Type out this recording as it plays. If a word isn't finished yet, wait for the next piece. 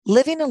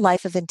Living a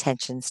life of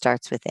intention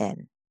starts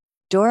within.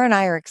 Dora and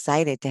I are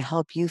excited to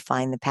help you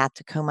find the path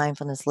to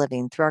co-mindfulness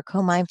living through our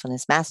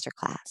co-mindfulness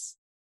masterclass.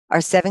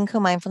 Our 7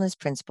 co-mindfulness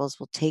principles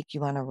will take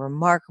you on a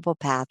remarkable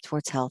path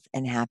towards health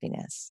and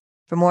happiness.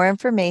 For more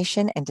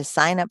information and to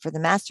sign up for the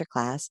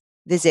masterclass,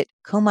 visit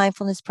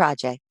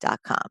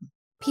comindfulnessproject.com.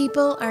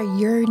 People are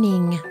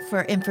yearning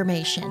for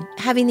information.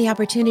 Having the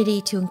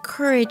opportunity to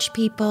encourage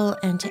people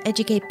and to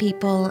educate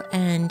people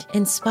and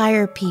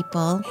inspire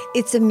people.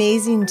 It's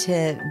amazing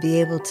to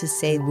be able to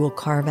say we'll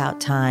carve out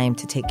time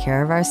to take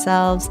care of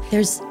ourselves.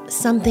 There's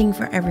something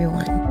for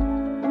everyone.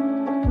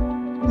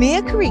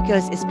 Mia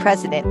Kyricos is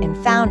president and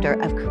founder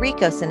of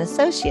Kyricos and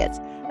Associates,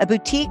 a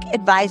boutique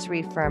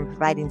advisory firm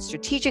providing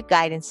strategic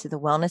guidance to the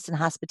wellness and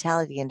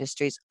hospitality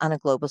industries on a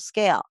global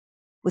scale.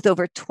 With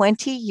over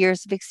 20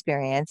 years of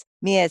experience,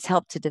 Mia has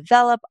helped to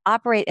develop,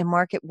 operate, and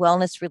market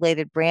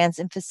wellness-related brands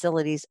and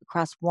facilities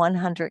across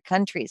 100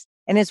 countries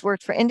and has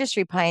worked for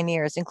industry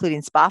pioneers,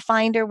 including Spa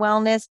Finder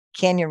Wellness,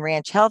 Canyon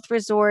Ranch Health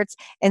Resorts,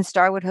 and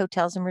Starwood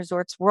Hotels and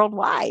Resorts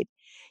worldwide.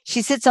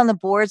 She sits on the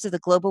boards of the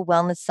Global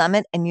Wellness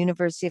Summit and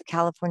University of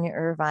California,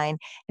 Irvine,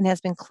 and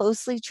has been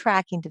closely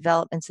tracking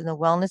developments in the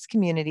wellness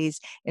communities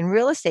and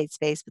real estate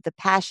space with a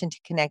passion to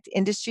connect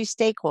industry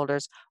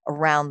stakeholders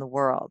around the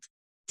world.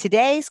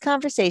 Today's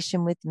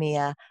conversation with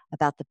Mia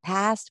about the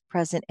past,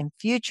 present, and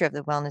future of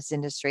the wellness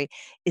industry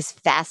is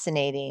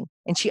fascinating,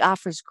 and she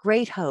offers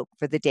great hope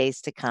for the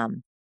days to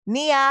come.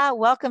 Mia,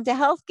 welcome to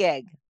Health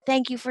Gig.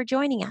 Thank you for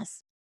joining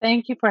us.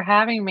 Thank you for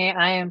having me.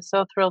 I am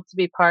so thrilled to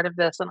be part of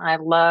this, and I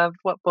love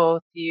what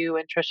both you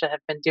and Trisha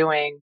have been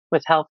doing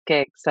with Health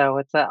Gig. So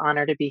it's an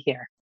honor to be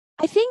here.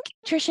 I think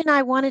Trish and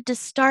I wanted to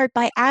start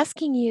by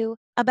asking you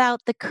about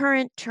the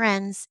current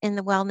trends in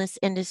the wellness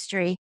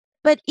industry.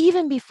 But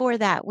even before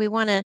that, we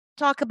want to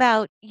talk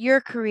about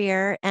your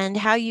career and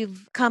how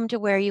you've come to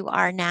where you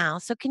are now.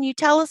 So can you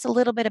tell us a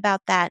little bit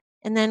about that?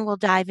 And then we'll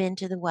dive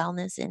into the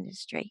wellness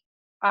industry.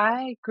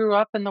 I grew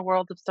up in the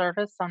world of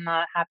service on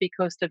the happy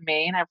coast of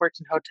Maine. I've worked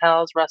in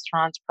hotels,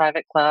 restaurants,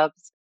 private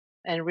clubs,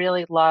 and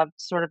really loved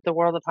sort of the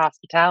world of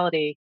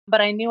hospitality.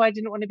 But I knew I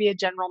didn't want to be a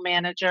general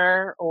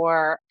manager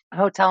or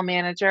hotel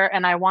manager,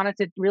 and I wanted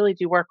to really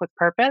do work with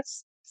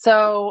purpose.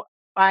 So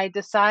I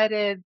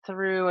decided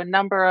through a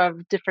number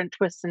of different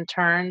twists and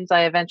turns,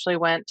 I eventually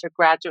went to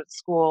graduate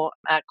school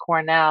at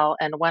Cornell.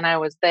 And when I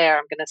was there,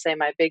 I'm going to say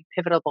my big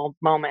pivotal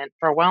moment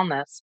for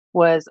wellness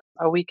was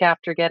a week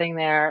after getting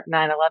there, 9/11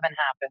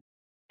 happened.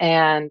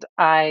 And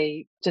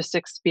I just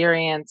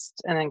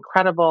experienced an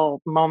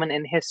incredible moment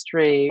in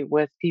history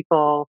with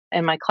people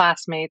and my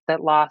classmates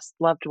that lost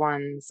loved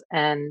ones.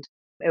 And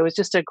it was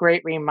just a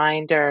great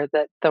reminder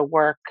that the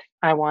work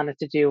I wanted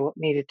to do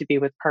needed to be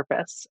with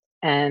purpose.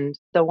 And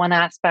the one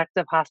aspect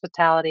of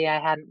hospitality I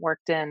hadn't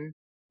worked in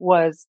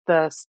was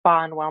the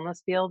spa and wellness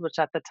field, which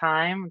at the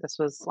time, this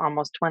was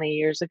almost 20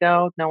 years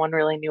ago, no one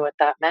really knew what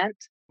that meant.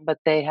 But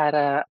they had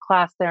a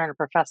class there and a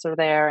professor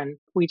there, and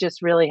we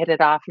just really hit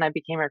it off. And I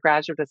became a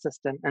graduate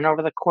assistant. And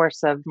over the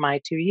course of my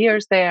 2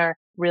 years there,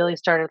 really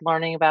started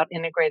learning about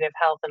integrative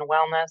health and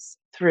wellness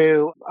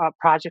through a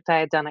project I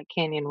had done at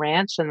Canyon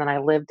Ranch. And then I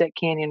lived at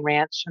Canyon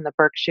Ranch in the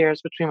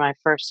Berkshires between my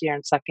first year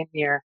and second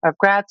year of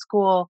grad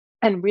school,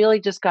 and really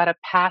just got a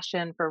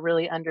passion for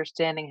really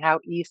understanding how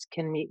East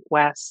can meet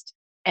West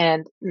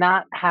and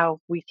not how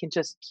we can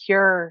just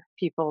cure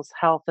people's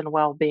health and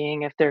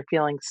well-being if they're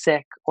feeling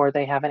sick or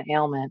they have an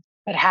ailment,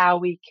 but how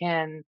we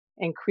can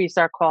increase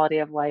our quality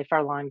of life,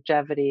 our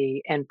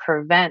longevity, and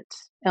prevent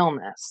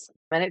illness.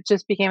 And it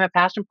just became a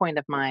passion point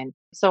of mine.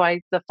 So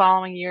the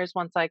following years,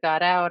 once I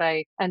got out,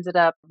 I ended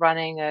up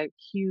running a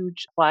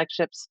huge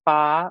flagship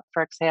spa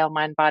for Exhale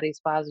Mind Body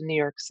Spas in New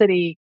York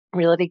City,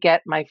 really to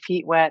get my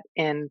feet wet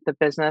in the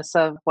business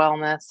of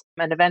wellness,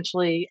 and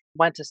eventually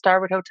went to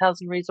Starwood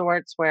Hotels and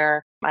Resorts,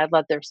 where I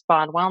led their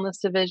spa and wellness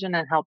division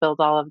and helped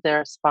build all of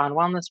their spa and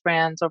wellness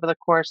brands over the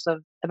course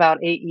of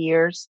about 8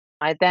 years.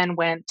 I then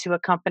went to a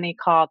company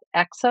called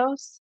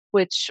Exos,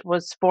 which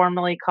was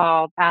formerly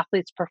called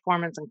Athletes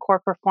Performance and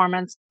Core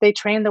Performance. They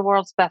train the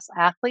world's best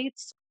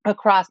athletes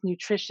across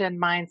nutrition,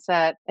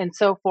 mindset, and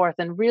so forth,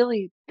 and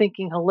really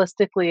thinking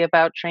holistically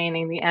about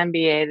training the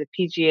NBA, the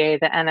PGA,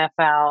 the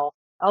NFL,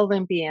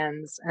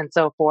 Olympians, and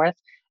so forth.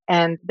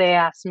 And they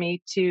asked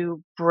me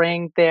to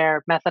bring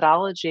their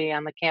methodology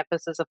on the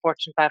campuses of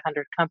Fortune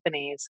 500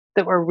 companies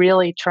that were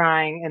really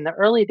trying in the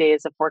early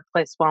days of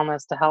workplace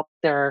wellness to help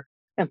their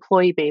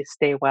employee base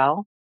stay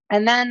well.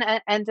 And then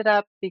I ended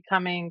up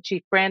becoming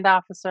chief brand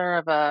officer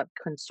of a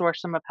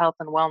consortium of health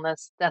and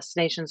wellness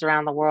destinations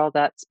around the world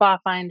at Spa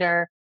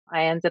Finder.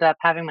 I ended up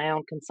having my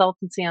own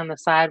consultancy on the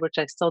side, which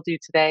I still do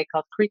today,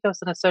 called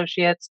Kyricos and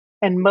Associates.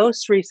 And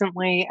most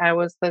recently, I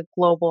was the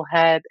global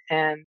head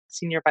and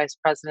senior vice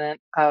president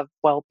of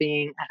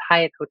well-being at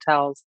Hyatt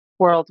Hotels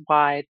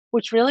worldwide,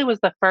 which really was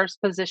the first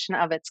position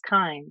of its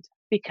kind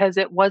because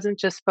it wasn't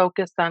just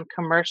focused on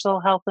commercial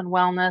health and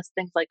wellness,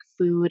 things like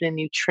food and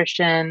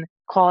nutrition,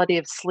 quality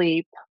of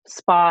sleep,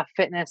 spa,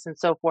 fitness, and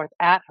so forth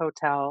at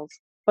hotels.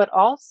 but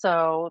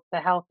also the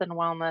health and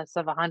wellness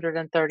of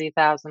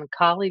 130,000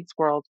 colleagues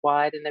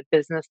worldwide in a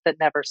business that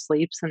never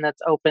sleeps and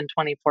that's open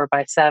 24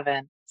 by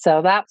 7.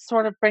 So that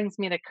sort of brings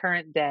me to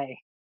current day.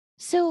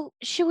 So,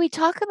 should we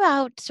talk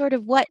about sort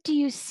of what do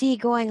you see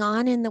going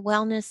on in the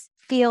wellness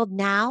field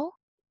now?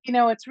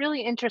 It's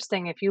really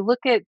interesting. If you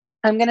look at,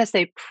 I'm going to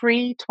say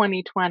pre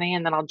 2020,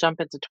 and then I'll jump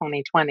into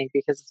 2020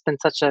 because it's been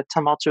such a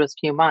tumultuous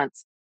few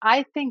months.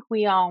 I think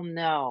we all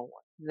know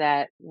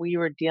that we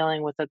were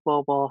dealing with a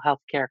global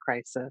healthcare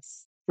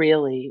crisis,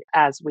 really,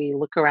 as we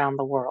look around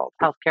the world.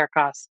 Healthcare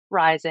costs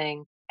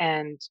rising,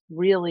 and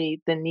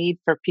really the need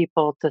for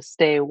people to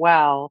stay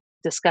well.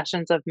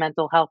 Discussions of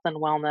mental health and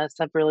wellness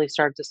have really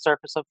started to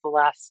surface over the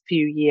last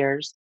few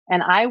years.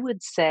 And I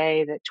would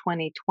say that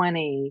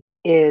 2020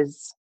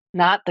 is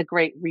not the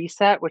great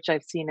reset, which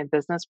I've seen in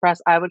business press.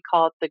 I would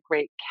call it the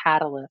great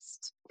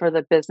catalyst for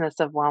the business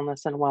of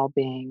wellness and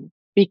well-being,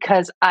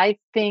 because I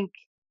think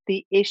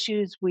the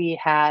issues we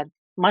had,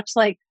 much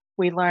like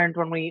we learned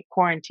when we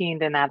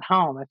quarantined and at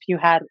home, if you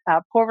had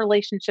poor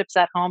relationships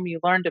at home, you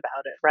learned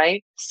about it,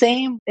 right?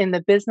 Same in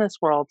the business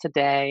world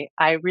today.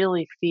 I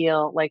really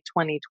feel like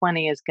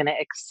 2020 is going to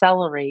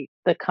accelerate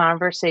the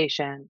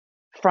conversation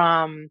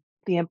from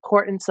the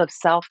importance of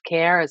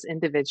self-care as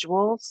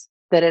individuals,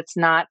 that it's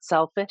not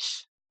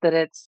selfish, that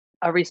it's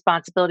a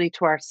responsibility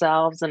to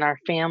ourselves and our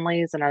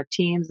families and our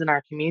teams and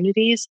our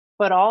communities,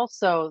 but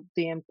also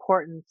the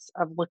importance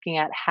of looking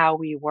at how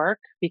we work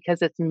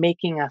because it's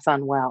making us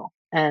unwell.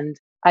 And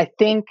I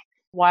think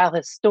while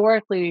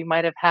historically we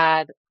might have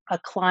had a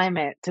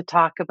climate to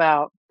talk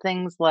about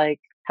things like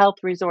health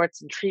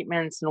resorts and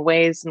treatments and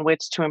ways in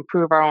which to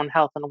improve our own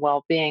health and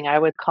well being, I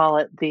would call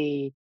it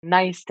the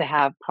nice to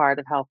have part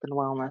of health and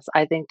wellness.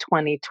 I think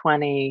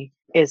 2020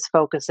 is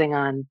focusing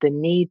on the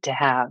need to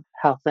have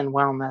health and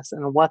wellness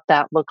and what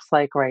that looks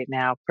like right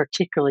now,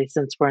 particularly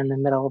since we're in the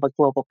middle of a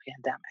global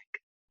pandemic.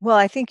 Well,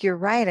 I think you're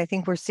right. I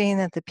think we're seeing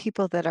that the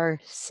people that are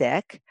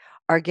sick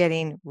are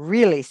getting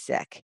really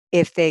sick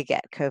if they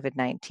get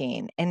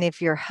COVID-19. And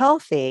if you're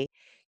healthy,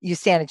 you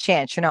stand a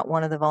chance. You're not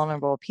one of the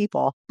vulnerable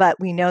people. But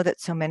we know that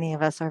so many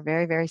of us are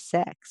very, very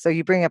sick. So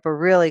you bring up a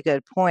really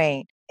good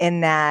point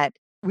in that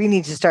we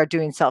need to start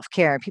doing self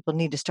care and people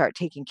need to start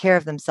taking care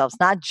of themselves,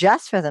 not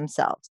just for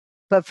themselves,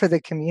 but for the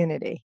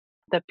community.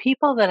 The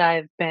people that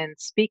I've been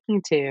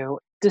speaking to,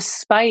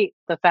 despite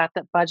the fact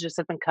that budgets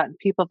have been cut and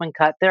people have been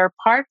cut, there are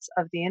parts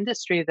of the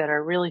industry that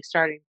are really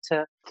starting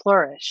to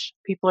flourish.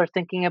 People are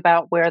thinking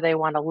about where they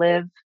want to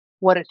live,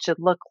 what it should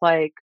look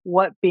like,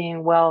 what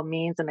being well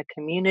means in a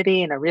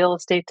community and a real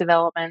estate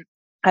development.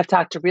 I've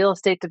talked to real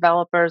estate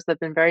developers that have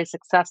been very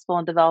successful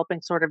in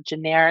developing sort of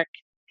generic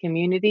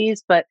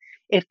communities, but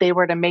if they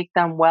were to make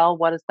them well,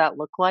 what does that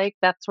look like?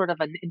 That's sort of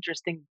an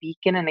interesting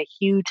beacon and a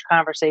huge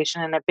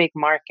conversation in a big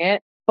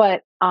market.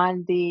 But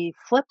on the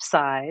flip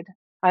side,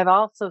 I've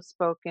also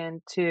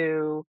spoken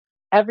to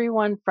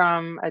everyone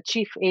from a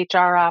chief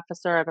HR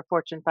officer at a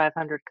Fortune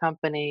 500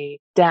 company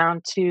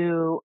down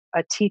to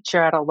a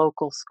teacher at a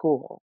local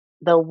school.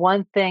 The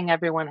one thing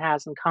everyone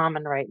has in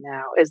common right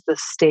now is the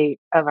state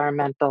of our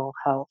mental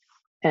health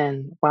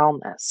and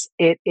wellness.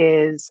 It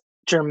is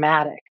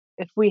dramatic.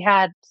 If we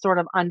had sort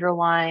of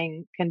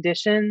underlying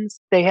conditions,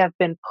 they have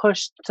been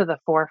pushed to the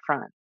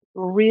forefront.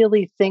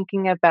 Really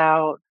thinking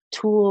about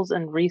tools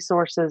and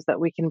resources that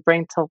we can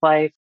bring to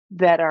life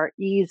that are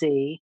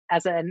easy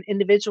as an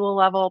individual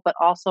level, but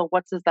also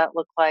what does that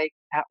look like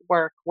at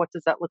work? What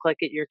does that look like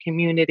at your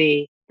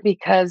community?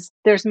 Because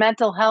there's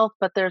mental health,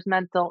 but there's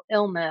mental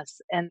illness,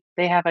 and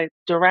they have a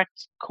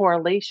direct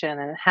correlation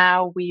in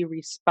how we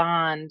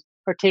respond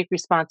or take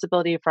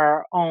responsibility for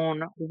our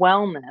own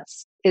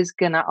wellness is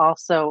going to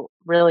also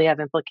really have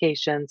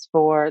implications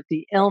for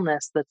the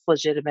illness that's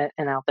legitimate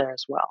and out there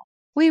as well.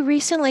 We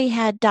recently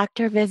had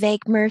Dr. Vivek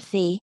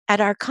Murthy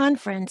at our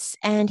conference,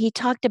 and he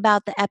talked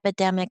about the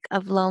epidemic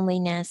of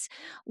loneliness.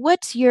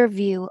 What's your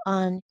view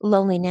on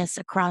loneliness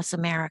across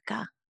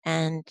America?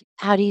 And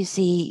how do you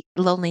see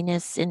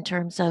loneliness in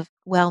terms of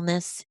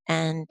wellness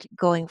and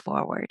going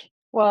forward?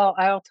 Well,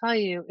 I'll tell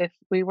you, if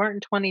we weren't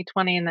in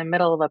 2020 in the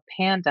middle of a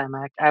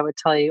pandemic, I would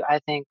tell you I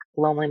think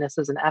loneliness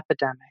is an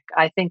epidemic.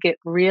 I think it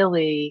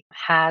really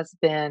has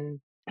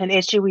been an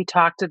issue we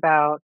talked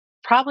about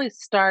probably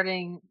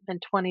starting in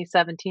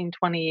 2017,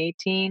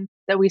 2018,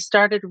 that we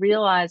started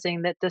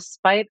realizing that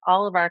despite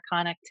all of our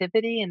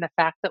connectivity and the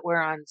fact that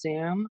we're on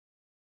Zoom,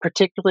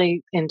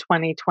 particularly in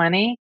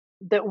 2020,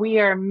 that we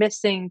are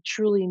missing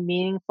truly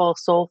meaningful,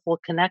 soulful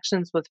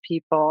connections with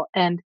people.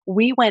 And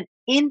we went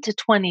into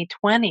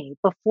 2020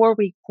 before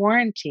we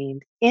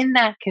quarantined in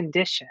that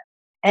condition.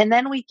 And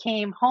then we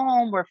came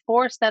home, we're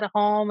forced at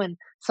home, and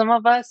some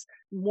of us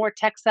more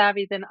tech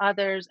savvy than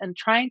others, and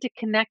trying to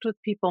connect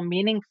with people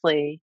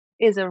meaningfully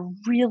is a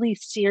really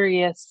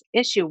serious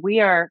issue. We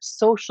are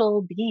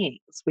social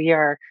beings, we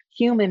are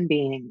human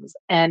beings,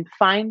 and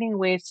finding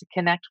ways to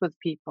connect with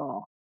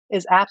people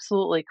is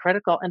absolutely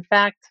critical. In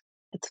fact,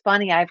 it's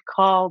funny, I've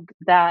called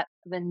that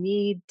the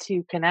need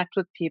to connect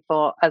with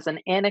people as an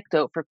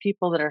anecdote for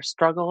people that are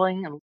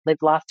struggling and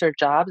they've lost their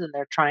jobs and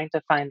they're trying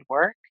to find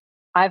work.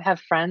 I've have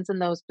friends in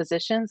those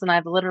positions, and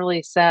I've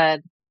literally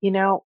said,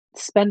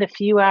 spend a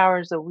few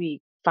hours a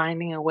week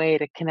finding a way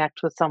to connect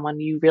with someone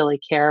you really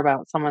care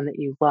about, someone that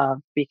you love,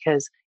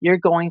 because you're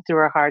going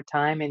through a hard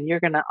time and you're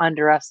going to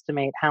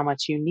underestimate how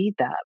much you need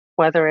that.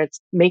 Whether it's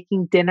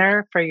making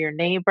dinner for your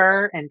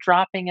neighbor and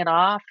dropping it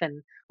off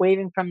and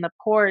waving from the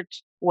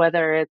porch,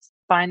 whether it's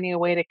finding a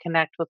way to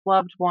connect with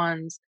loved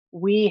ones,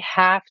 we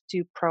have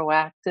to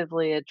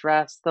proactively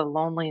address the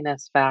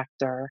loneliness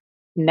factor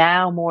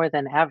now more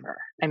than ever.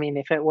 I mean,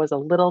 if it was a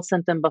little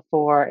symptom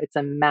before, it's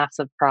a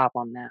massive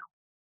problem now.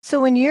 So,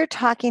 when you're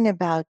talking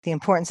about the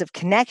importance of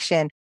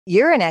connection,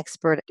 you're an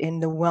expert in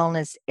the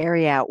wellness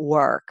area at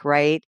work,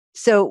 right?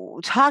 So,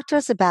 talk to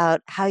us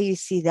about how you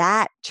see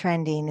that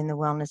trending in the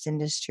wellness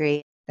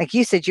industry. Like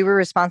you said, you were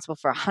responsible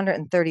for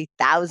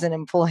 130,000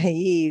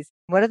 employees.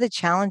 What are the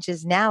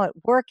challenges now at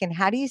work, and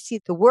how do you see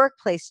the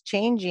workplace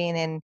changing,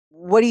 and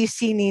what do you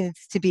see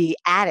needs to be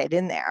added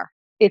in there?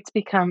 It's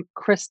become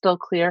crystal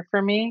clear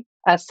for me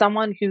as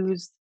someone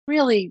who's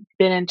really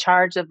been in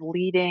charge of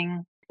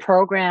leading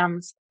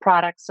programs,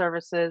 products,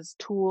 services,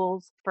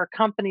 tools for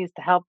companies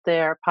to help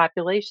their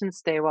population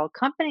stay well.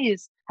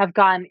 Companies have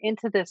gotten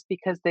into this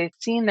because they've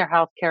seen their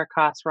healthcare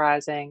costs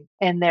rising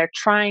and they're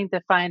trying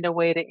to find a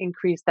way to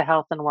increase the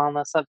health and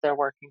wellness of their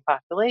working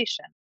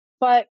population.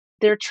 But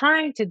they're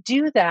trying to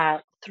do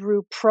that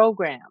through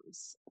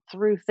programs,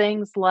 through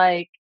things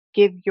like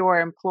give your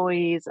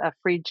employees a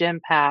free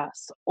gym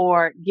pass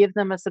or give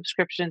them a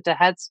subscription to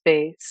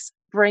Headspace,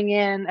 bring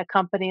in a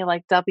company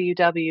like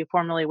WW,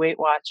 formerly Weight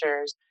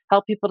Watchers,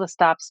 help people to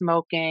stop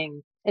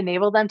smoking,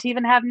 enable them to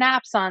even have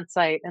naps on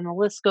site, and the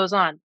list goes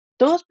on.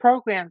 Those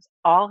programs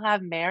all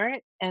have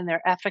merit and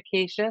they're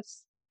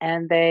efficacious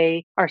and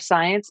they are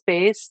science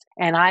based.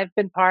 And I've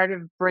been part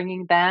of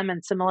bringing them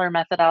and similar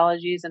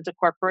methodologies into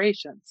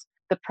corporations.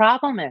 The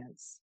problem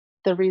is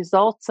the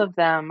results of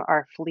them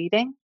are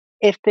fleeting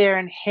if they're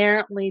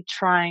inherently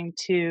trying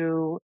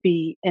to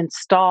be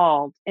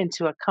installed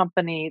into a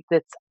company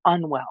that's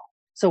unwell.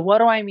 So, what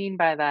do I mean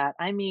by that?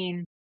 I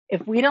mean,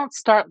 if we don't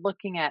start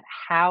looking at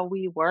how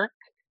we work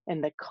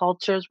and the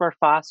cultures we're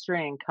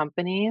fostering in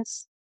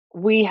companies,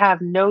 we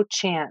have no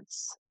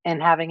chance in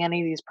having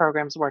any of these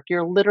programs work.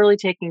 You're literally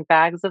taking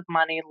bags of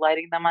money,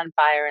 lighting them on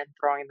fire, and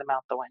throwing them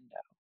out the window.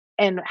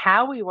 And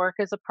how we work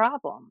is a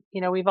problem.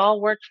 We've all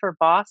worked for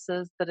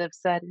bosses that have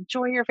said,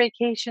 enjoy your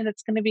vacation.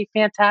 It's going to be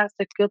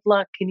fantastic. Good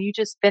luck. Can you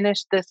just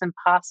finish this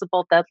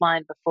impossible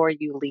deadline before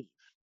you leave?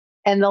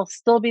 And they'll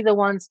still be the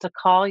ones to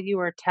call you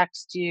or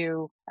text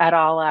you at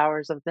all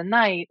hours of the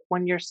night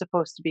when you're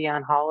supposed to be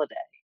on holiday.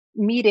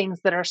 Meetings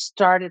that are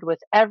started with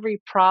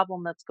every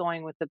problem that's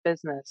going with the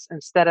business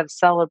instead of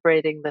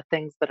celebrating the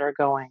things that are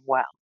going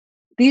well.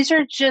 These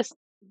are just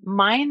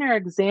minor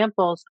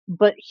examples,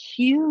 but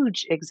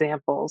huge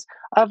examples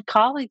of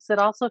colleagues that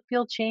also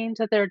feel chained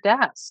to their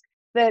desk,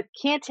 that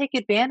can't take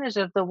advantage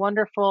of the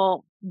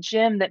wonderful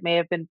gym that may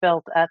have been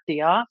built at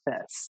the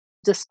office,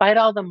 despite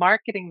all the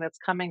marketing that's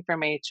coming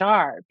from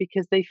HR,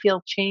 because they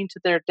feel chained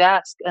to their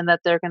desk and that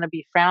they're going to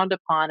be frowned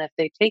upon if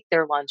they take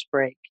their lunch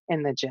break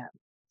in the gym.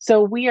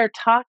 So we are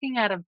talking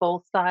out of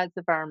both sides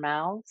of our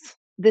mouths.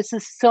 This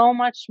is so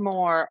much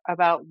more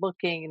about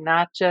looking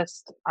not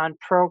just on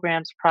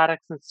programs,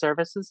 products, and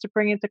services to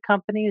bring into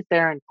companies,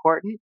 they're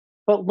important,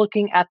 but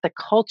looking at the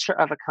culture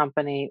of a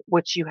company,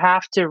 which you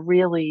have to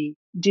really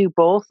do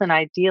both and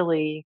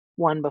ideally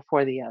one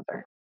before the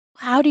other.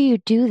 How do you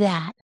do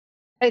that?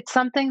 It's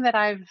something that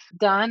I've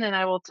done, and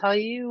I will tell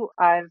you,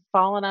 I've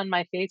fallen on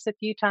my face a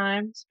few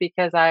times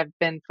because I've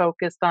been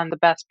focused on the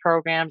best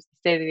programs, the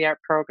state of the art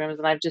programs,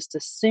 and I've just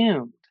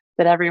assumed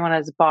that everyone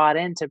has bought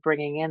into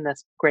bringing in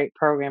this great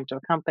program to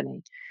a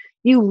company.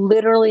 You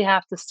literally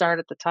have to start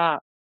at the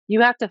top.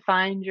 You have to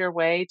find your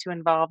way to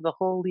involve the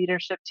whole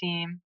leadership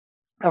team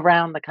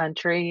around the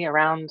country,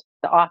 around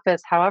the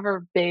office,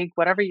 however big,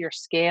 whatever your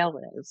scale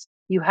is.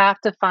 You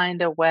have to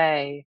find a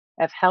way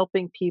of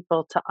helping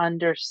people to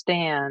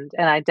understand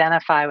and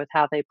identify with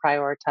how they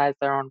prioritize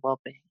their own well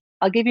being.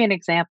 I'll give you an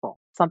example,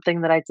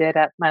 something that I did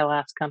at my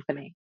last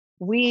company.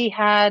 We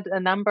had a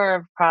number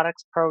of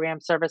products,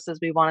 programs, services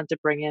we wanted to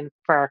bring in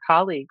for our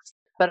colleagues,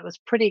 but it was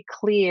pretty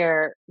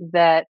clear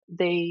that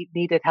they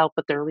needed help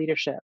with their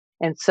leadership.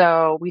 And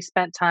so we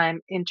spent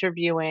time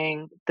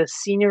interviewing the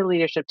senior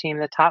leadership team,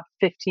 the top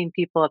 15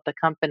 people at the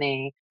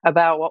company,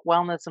 about what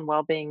wellness and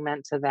well being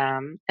meant to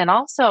them, and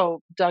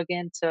also dug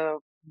into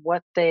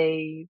what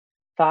they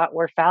thought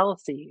were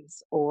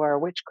fallacies or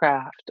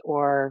witchcraft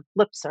or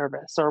lip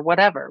service or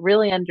whatever,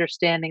 really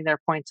understanding their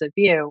points of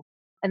view.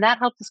 And that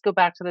helped us go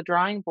back to the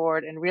drawing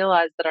board and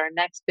realize that our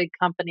next big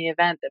company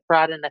event that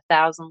brought in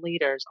 1,000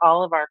 leaders,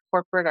 all of our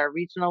corporate, our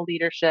regional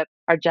leadership,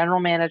 our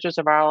general managers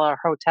of all our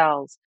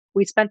hotels,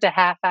 we spent a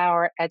half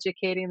hour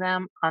educating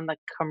them on the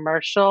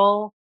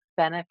commercial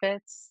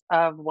benefits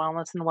of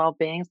wellness and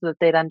well-being so that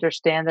they'd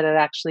understand that it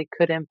actually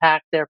could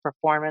impact their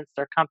performance,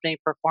 their company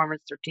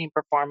performance, their team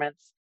performance.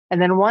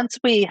 And then once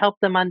we help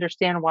them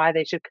understand why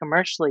they should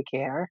commercially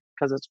care,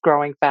 because it's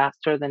growing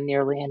faster than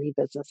nearly any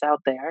business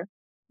out there,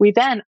 We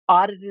then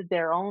audited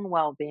their own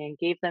well being,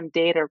 gave them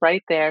data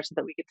right there so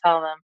that we could tell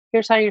them,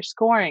 here's how you're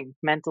scoring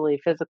mentally,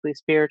 physically,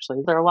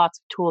 spiritually. There are lots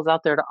of tools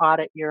out there to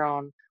audit your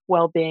own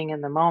well being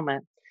in the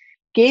moment.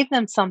 Gave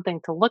them something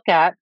to look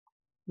at,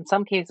 in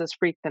some cases,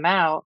 freaked them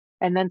out,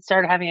 and then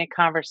started having a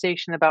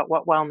conversation about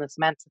what wellness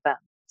meant to them.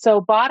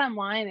 So, bottom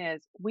line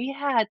is, we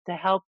had to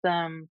help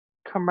them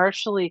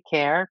commercially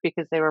care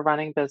because they were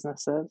running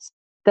businesses,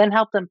 then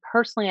help them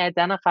personally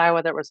identify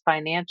whether it was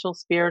financial,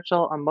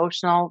 spiritual,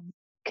 emotional,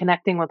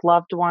 connecting with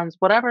loved ones,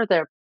 whatever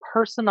their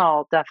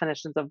personal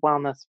definitions of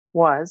wellness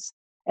was.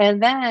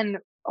 And then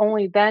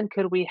only then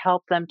could we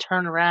help them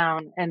turn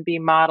around and be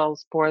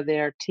models for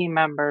their team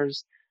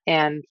members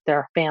and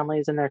their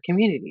families and their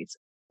communities.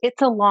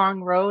 It's a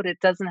long road. It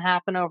doesn't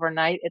happen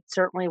overnight. It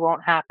certainly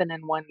won't happen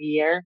in 1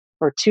 year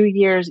or 2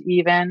 years,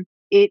 even.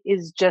 It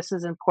is just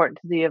as important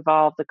to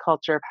evolve the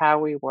culture of how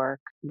we work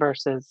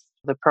versus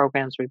the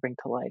programs we bring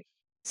to life.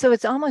 So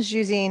it's almost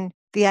using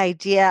the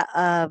idea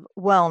of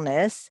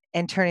wellness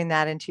and turning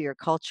that into your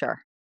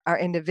culture. Our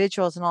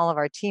individuals and all of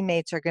our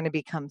teammates are going to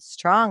become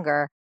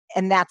stronger,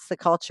 and that's the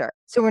culture.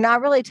 So we're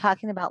not really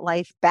talking about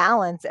life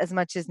balance as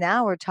much as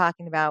now we're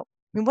talking about,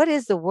 I mean, what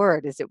is the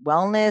word? Is it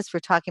wellness? We're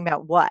talking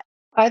about what?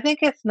 I think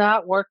it's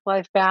not work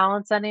life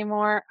balance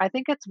anymore. I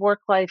think it's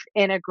work life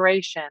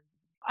integration.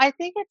 I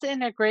think it's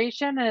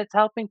integration and it's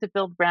helping to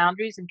build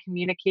boundaries and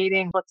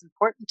communicating what's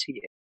important to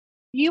you.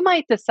 You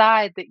might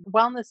decide that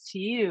wellness to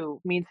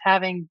you means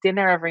having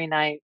dinner every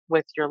night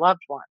with your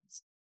loved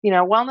ones.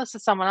 Wellness to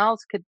someone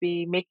else could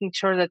be making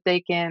sure that they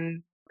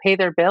can pay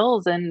their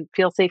bills and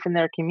feel safe in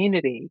their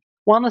community.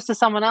 Wellness to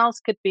someone else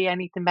could be I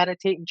need to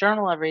meditate and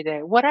journal every day.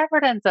 Whatever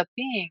it ends up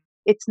being,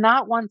 it's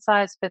not one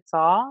size fits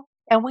all.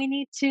 And we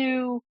need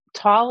to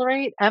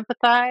tolerate,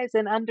 empathize,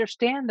 and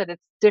understand that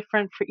it's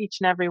different for each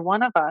and every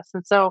one of us.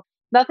 And so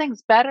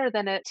nothing's better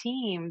than a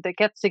team that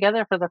gets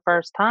together for the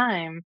first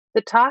time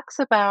that talks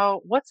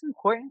about what's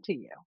important to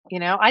you.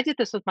 I did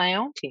this with my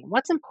own team.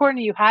 What's important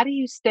to you? How do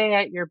you stay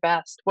at your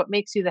best? What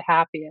makes you the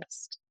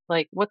happiest?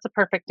 Like, what's a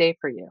perfect day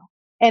for you?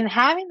 And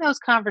having those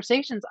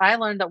conversations, I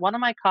learned that one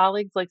of my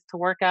colleagues likes to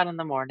work out in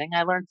the morning.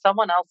 I learned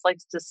someone else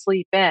likes to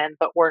sleep in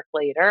but work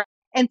later.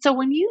 And so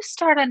when you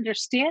start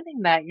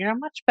understanding that, you're in a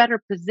much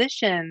better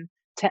position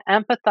to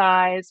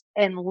empathize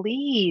and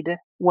lead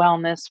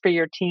wellness for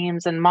your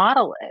teams and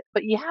model it.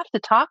 But you have to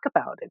talk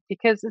about it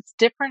because it's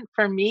different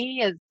for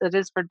me as it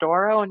is for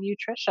Doro and you,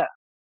 Trisha.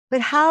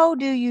 But how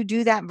do you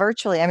do that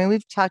virtually? I mean,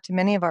 we've talked to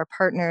many of our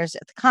partners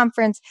at the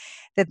conference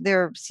that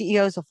they're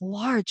CEOs of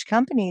large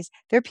companies.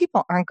 Their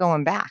people aren't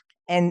going back.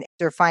 And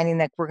they're finding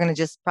that we're going to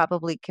just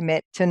probably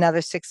commit to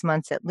another 6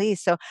 months at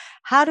least. So,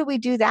 how do we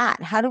do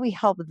that? How do we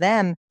help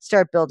them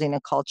start building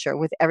a culture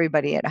with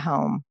everybody at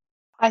home?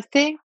 I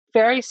think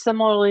very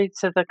similarly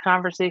to the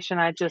conversation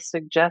I just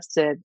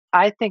suggested,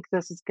 I think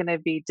this is going to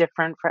be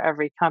different for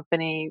every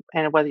company.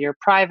 And whether you're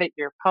private,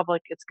 you're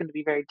public, it's going to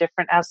be very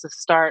different as to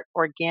start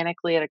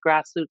organically at a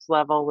grassroots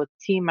level with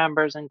team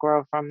members and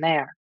grow from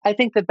there. I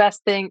think the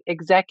best thing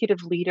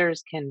executive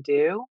leaders can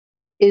do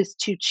is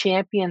to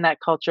champion that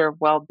culture of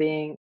well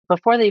being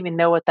before they even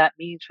know what that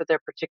means for their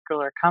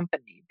particular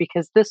company.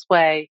 Because this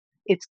way,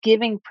 it's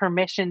giving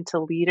permission to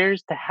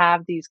leaders to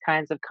have these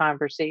kinds of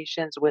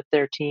conversations with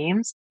their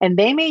teams, and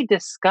they may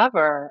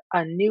discover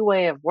a new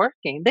way of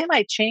working. They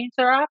might change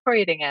their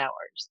operating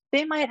hours.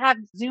 They might have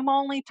Zoom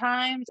only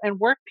times and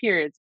work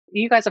periods.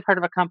 You guys have heard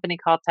of a company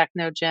called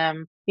Techno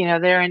Gym.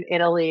 They're in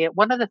Italy.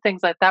 One of the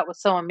things I thought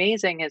was so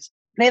amazing is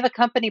they have a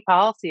company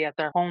policy at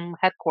their home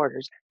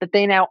headquarters that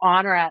they now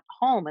honor at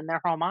home in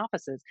their home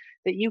offices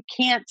that you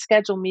can't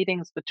schedule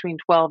meetings between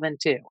 12 and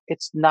 2.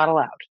 It's not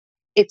allowed.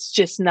 It's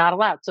just not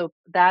allowed. So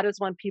that is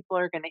when people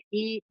are going to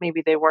eat.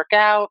 Maybe they work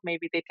out.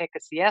 Maybe they take a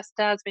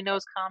siesta, as we know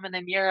is common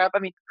in Europe. I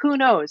mean, who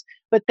knows?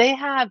 But they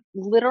have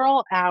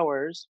literal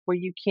hours where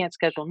you can't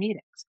schedule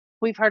meetings.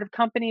 We've heard of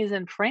companies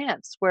in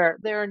France where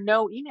there are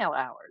no email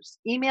hours.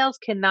 Emails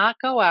cannot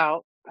go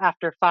out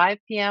after 5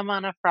 p.m.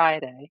 on a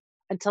Friday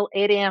until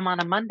 8 a.m. on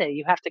a Monday.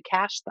 You have to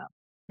cache them.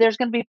 There's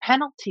going to be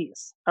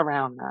penalties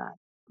around that.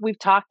 We've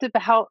talked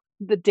about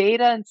the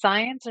data and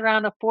science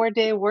around a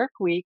 4-day work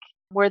week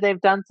where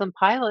they've done some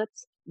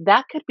pilots.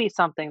 That could be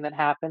something that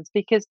happens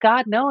because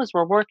God knows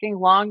we're working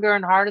longer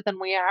and harder than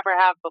we ever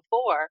have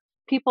before.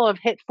 People have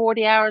hit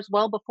 40 hours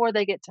well before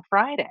they get to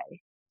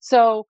Friday.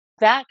 So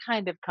that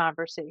kind of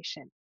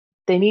conversation,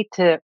 they need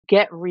to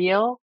get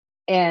real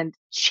and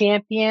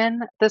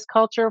champion this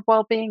culture of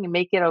well-being and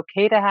make it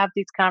okay to have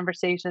these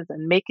conversations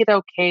and make it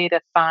okay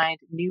to find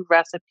new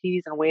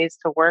recipes and ways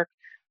to work,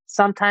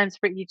 sometimes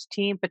for each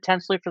team,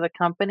 potentially for the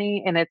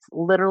company. And it's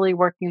literally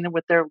working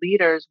with their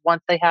leaders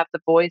once they have the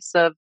voice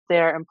of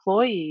their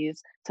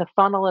employees to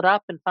funnel it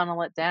up and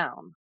funnel it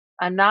down.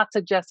 I'm not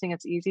suggesting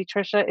it's easy,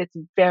 Trisha. It's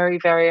very,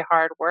 very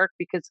hard work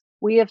because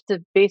we have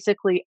to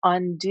basically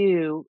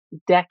undo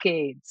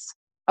decades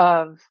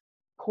of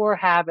poor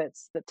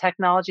habits. The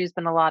technology has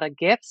been a lot of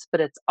gifts,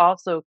 but it's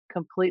also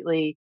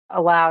completely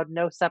allowed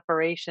no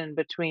separation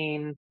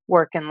between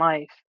work and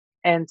life.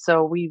 And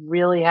so we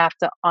really have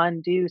to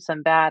undo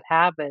some bad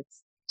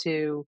habits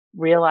to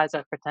realize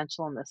our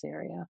potential in this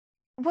area.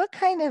 What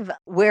kind of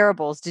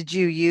wearables did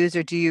you use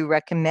or do you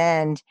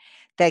recommend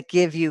that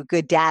give you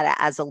good data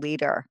as a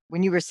leader?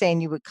 When you were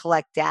saying you would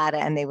collect data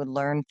and they would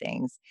learn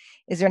things,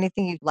 is there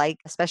anything you like,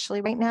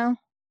 especially right now?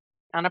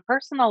 On a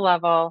personal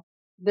level,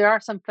 there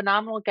are some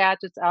phenomenal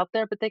gadgets out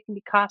there, but they can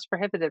be cost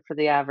prohibitive for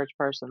the average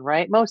person,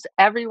 right? Most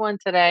everyone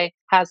today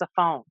has a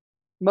phone.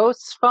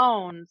 Most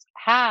phones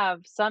have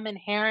some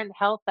inherent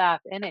health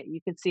app in it.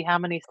 You can see how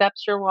many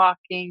steps you're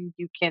walking,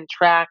 you can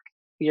track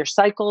your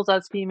cycles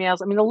as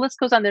females. I mean, the list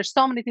goes on. There's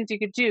so many things you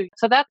could do.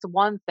 So that's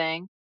one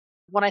thing.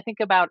 When I think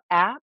about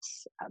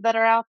apps that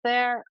are out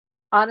there,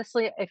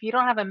 honestly, if you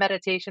don't have a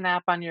meditation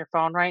app on your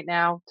phone right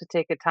now to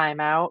take a time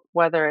out,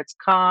 whether it's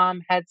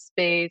Calm,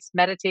 Headspace,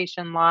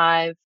 Meditation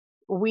Live,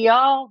 we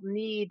all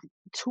need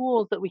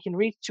tools that we can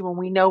reach to when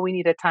we know we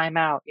need a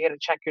timeout. You got to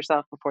check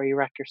yourself before you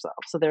wreck yourself.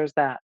 So there's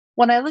that.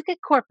 When I look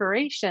at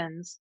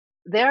corporations,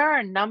 there are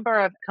a number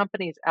of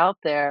companies out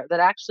there that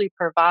actually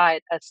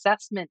provide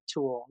assessment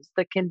tools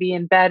that can be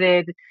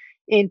embedded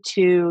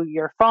into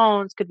your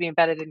phones, could be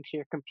embedded into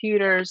your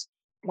computers,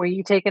 where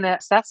you take an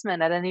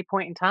assessment at any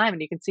point in time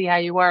and you can see how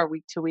you are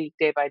week to week,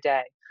 day by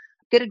day.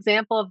 Good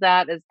example of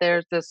that is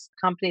there's this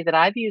company that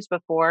I've used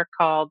before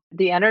called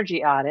the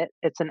Energy Audit.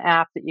 It's an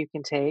app that you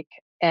can take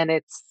and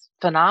it's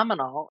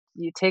phenomenal.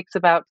 It takes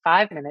about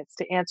 5 minutes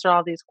to answer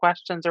all these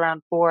questions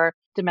around four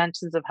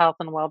dimensions of health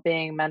and well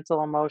being: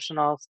 mental,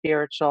 emotional,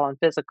 spiritual, and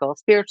physical.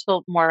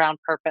 Spiritual, more around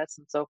purpose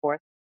and so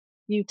forth.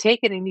 You take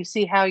it and you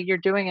see how you're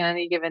doing on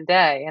any given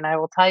day. And I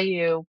will tell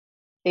you,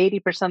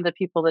 80% of the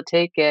people that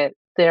take it,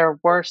 their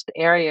worst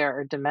area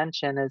or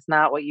dimension is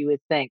not what you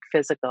would think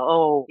physical.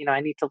 Oh,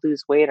 I need to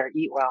lose weight or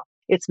eat well.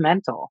 It's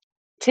mental.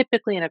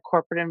 Typically, in a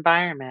corporate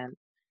environment,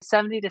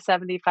 70 to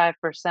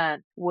 75%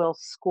 will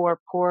score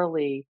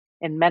poorly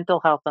in mental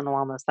health and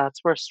wellness. That's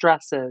where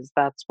stress is,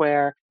 that's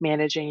where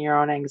managing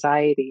your own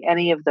anxiety,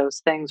 any of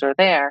those things are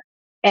there.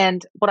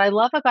 And what I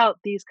love about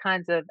these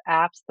kinds of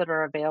apps that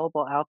are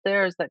available out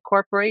there is that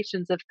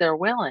corporations, if they're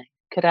willing,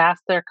 could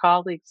ask their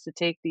colleagues to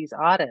take these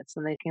audits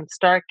and they can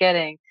start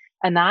getting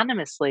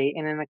anonymously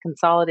and in a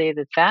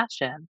consolidated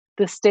fashion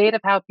the state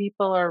of how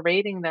people are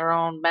rating their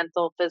own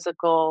mental,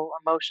 physical,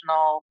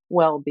 emotional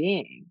well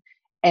being.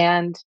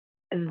 And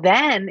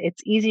then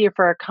it's easier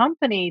for a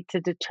company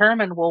to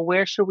determine, well,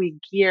 where should we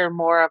gear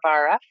more of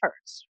our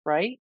efforts,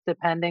 right?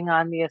 Depending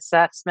on the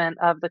assessment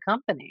of the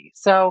company.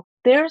 So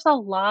there's a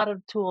lot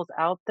of tools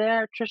out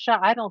there, Trisha.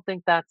 I don't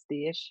think that's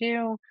the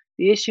issue.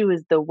 The issue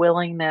is the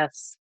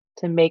willingness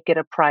to make it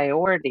a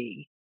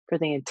priority for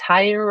the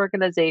entire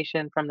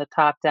organization from the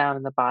top down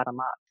and the bottom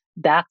up.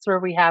 That's where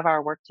we have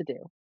our work to do.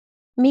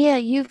 Mia,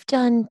 you've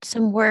done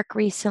some work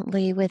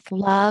recently with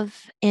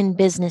love in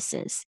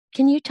businesses.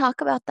 Can you talk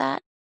about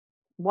that?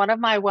 One of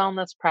my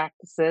wellness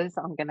practices,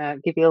 I'm going to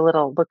give you a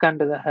little look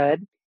under the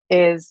hood,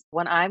 is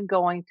when I'm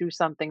going through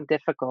something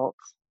difficult,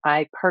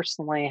 I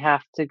personally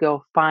have to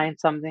go find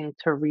something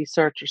to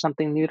research or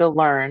something new to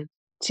learn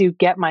to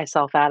get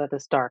myself out of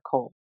this dark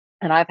hole.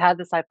 And I've had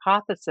this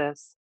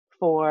hypothesis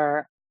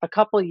for a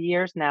couple of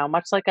years now,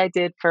 much like I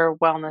did for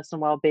wellness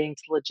and well being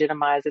to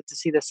legitimize it, to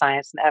see the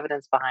science and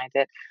evidence behind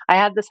it. I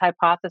had this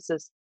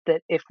hypothesis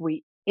that if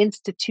we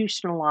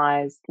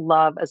institutionalize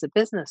love as a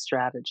business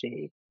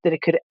strategy, that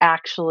it could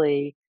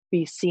actually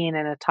be seen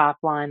in a top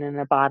line and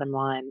a bottom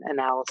line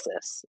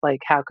analysis. Like,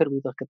 how could we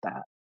look at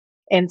that?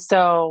 And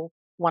so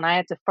when I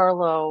had to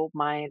furlough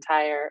my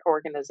entire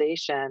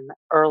organization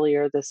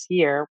earlier this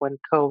year, when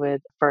COVID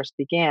first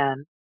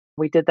began,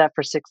 we did that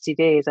for 60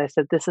 days. I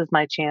said, this is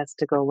my chance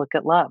to go look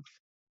at love.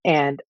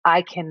 And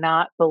I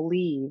cannot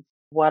believe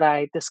what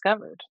I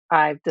discovered.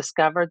 I've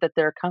discovered that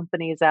there are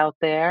companies out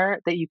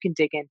there that you can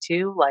dig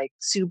into, like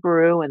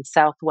Subaru and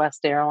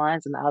Southwest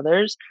Airlines and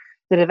others,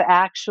 that have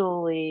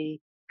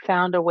actually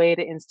found a way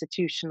to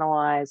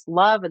institutionalize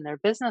love in their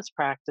business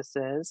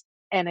practices,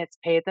 and it's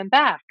paid them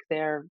back.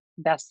 They're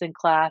best in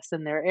class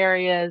in their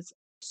areas.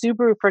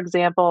 Subaru, for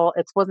example,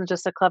 it wasn't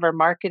just a clever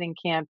marketing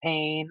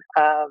campaign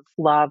of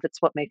love,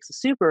 it's what makes a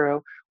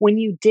Subaru. When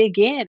you dig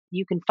in,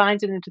 you can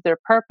find it into their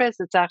purpose.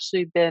 It's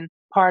actually been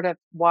part of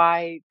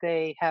why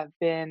they have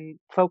been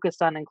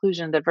focused on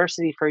inclusion and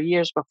diversity for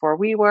years before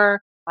we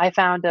were. I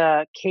found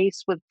a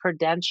case with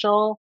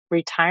Prudential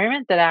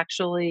Retirement that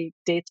actually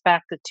dates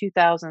back to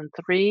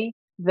 2003,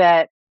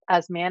 that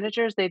as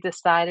managers, they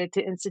decided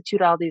to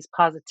institute all these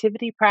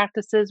positivity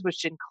practices,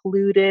 which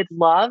included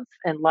love,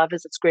 and love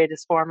is its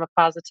greatest form of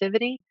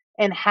positivity,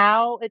 and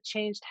how it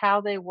changed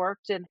how they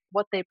worked and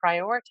what they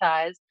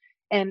prioritized.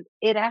 And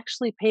it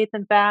actually paid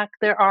them back.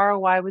 Their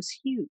ROI was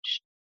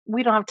huge.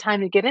 We don't have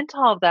time to get into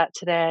all of that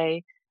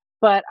today,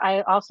 but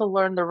I also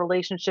learned the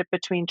relationship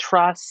between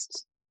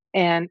trust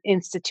and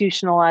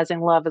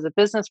institutionalizing love as a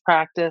business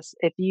practice.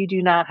 If you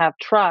do not have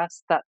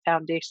trust, that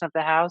foundation of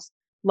the house,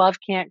 love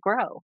can't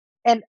grow.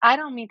 And I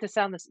don't mean to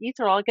sound this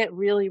ethereal, I'll get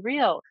really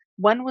real.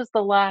 When was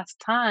the last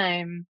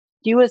time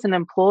you as an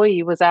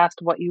employee was asked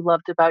what you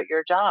loved about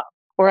your job?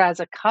 Or as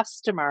a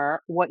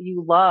customer, what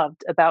you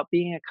loved about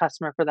being a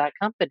customer for that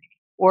company?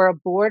 Or a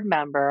board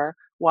member,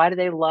 why do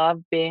they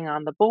love being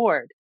on the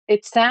board?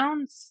 It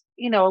sounds,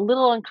 a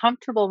little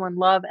uncomfortable when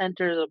love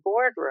enters a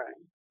boardroom.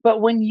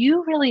 But when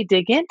you really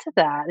dig into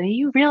that and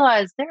you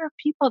realize there are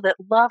people that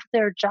love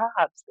their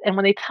jobs, and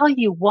when they tell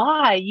you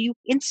why, you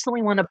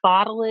instantly want to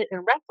bottle it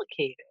and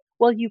replicate it.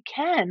 Well, you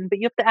can, but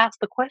you have to ask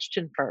the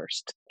question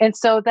first. And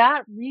so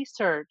that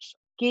research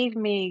gave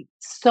me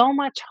so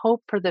much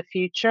hope for the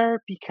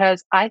future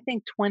because I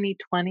think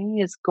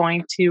 2020 is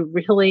going to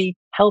really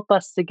help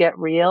us to get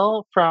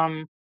real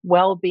from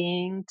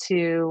well-being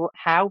to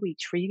how we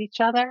treat each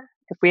other.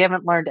 If we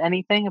haven't learned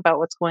anything about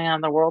what's going on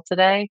in the world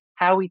today,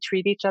 how we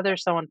treat each other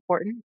is so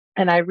important.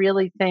 And I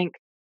really think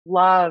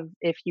love,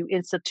 if you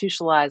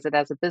institutionalize it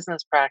as a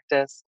business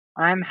practice,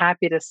 I'm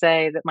happy to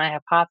say that my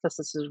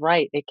hypothesis is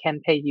right. It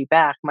can pay you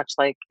back, much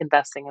like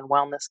investing in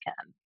wellness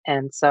can.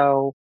 And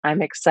so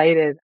I'm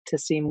excited to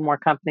see more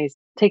companies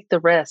take the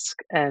risk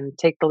and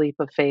take the leap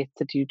of faith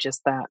to do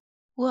just that.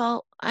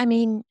 Well, I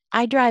mean,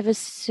 I drive a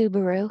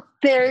Subaru.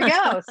 There you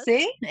go.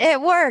 See?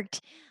 It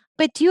worked.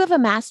 But do you have a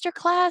master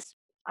class?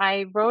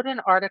 I wrote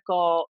an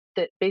article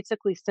that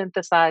basically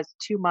synthesized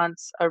 2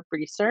 months of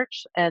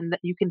research, and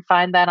you can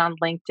find that on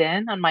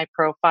LinkedIn on my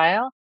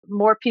profile.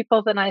 More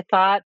people than I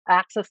thought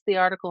accessed the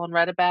article and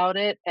read about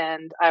it.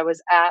 And I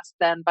was asked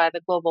then by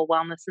the Global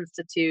Wellness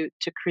Institute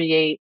to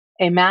create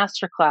a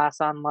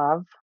masterclass on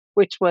love,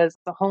 which was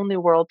a whole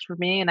new world for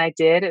me. And I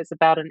did. It's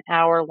about an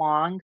hour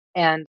long.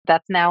 And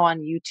that's now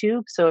on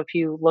YouTube. So if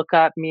you look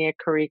up Mia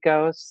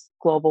Kyricos,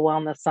 Global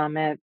Wellness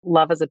Summit,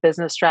 Love as a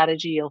Business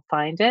Strategy, you'll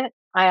find it.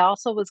 I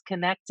also was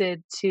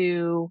connected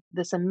to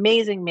this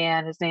amazing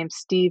man. His name's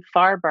Steve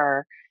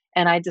Farber.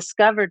 And I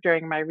discovered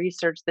during my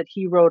research that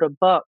he wrote a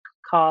book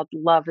called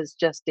Love is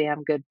Just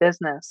Damn Good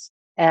Business.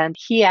 And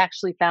he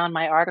actually found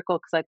my article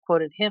because I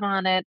quoted him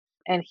on it.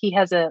 And he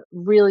has a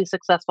really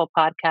successful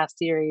podcast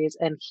series.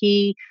 And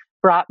he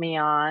brought me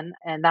on.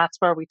 And that's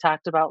where we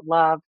talked about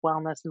love,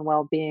 wellness, and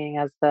well being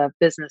as the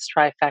business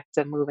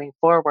trifecta moving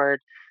forward.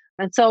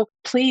 And so,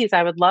 please,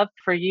 I would love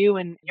for you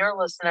and your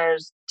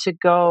listeners to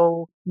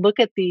go look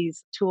at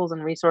these tools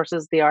and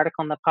resources, the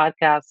article and the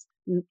podcast,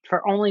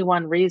 for only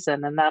one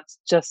reason, and that's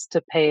just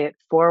to pay it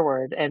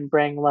forward and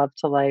bring love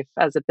to life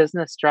as a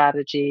business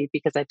strategy,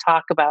 because I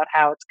talk about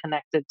how it's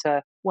connected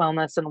to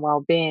wellness and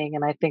well being.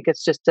 And I think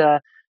it's just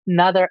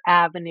another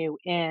avenue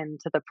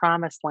into the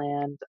promised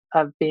land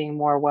of being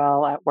more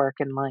well at work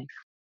and life.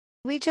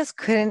 We just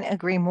couldn't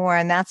agree more.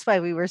 And that's why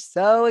we were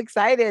so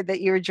excited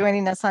that you were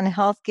joining us on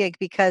Health Gig,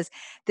 because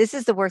this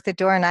is the work that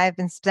Dora and I have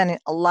been spending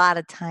a lot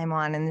of time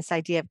on. And this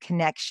idea of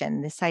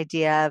connection, this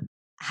idea of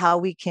how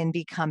we can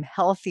become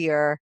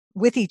healthier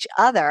with each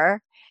other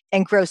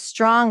and grow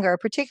stronger,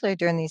 particularly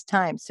during these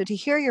times. So to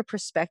hear your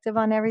perspective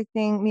on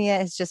everything, Mia,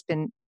 has just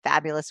been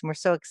fabulous. And we're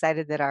so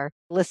excited that our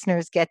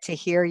listeners get to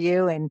hear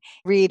you and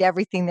read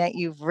everything that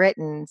you've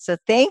written. So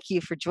thank you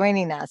for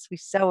joining us. We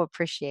so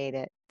appreciate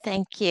it.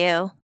 Thank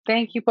you.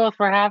 Thank you both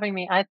for having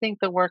me. I think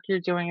the work you're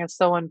doing is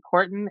so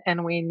important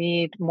and we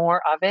need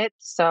more of it.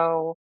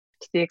 So,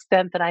 to the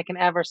extent that I can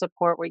ever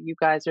support what you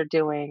guys are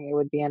doing, it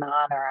would be an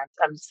honor.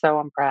 I'm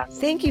so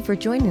impressed. Thank you for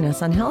joining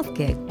us on Health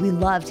Gig. We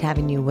loved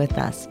having you with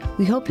us.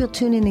 We hope you'll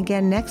tune in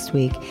again next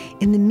week.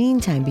 In the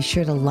meantime, be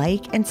sure to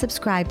like and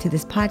subscribe to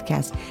this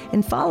podcast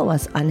and follow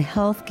us on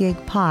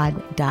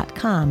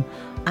healthgigpod.com.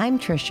 I'm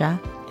Trisha.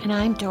 And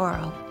I'm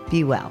Doro.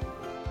 Be well.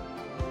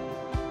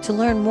 To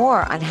learn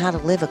more on how to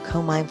live a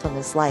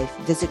co-mindfulness life,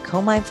 visit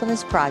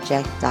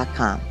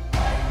comindfulnessproject.com.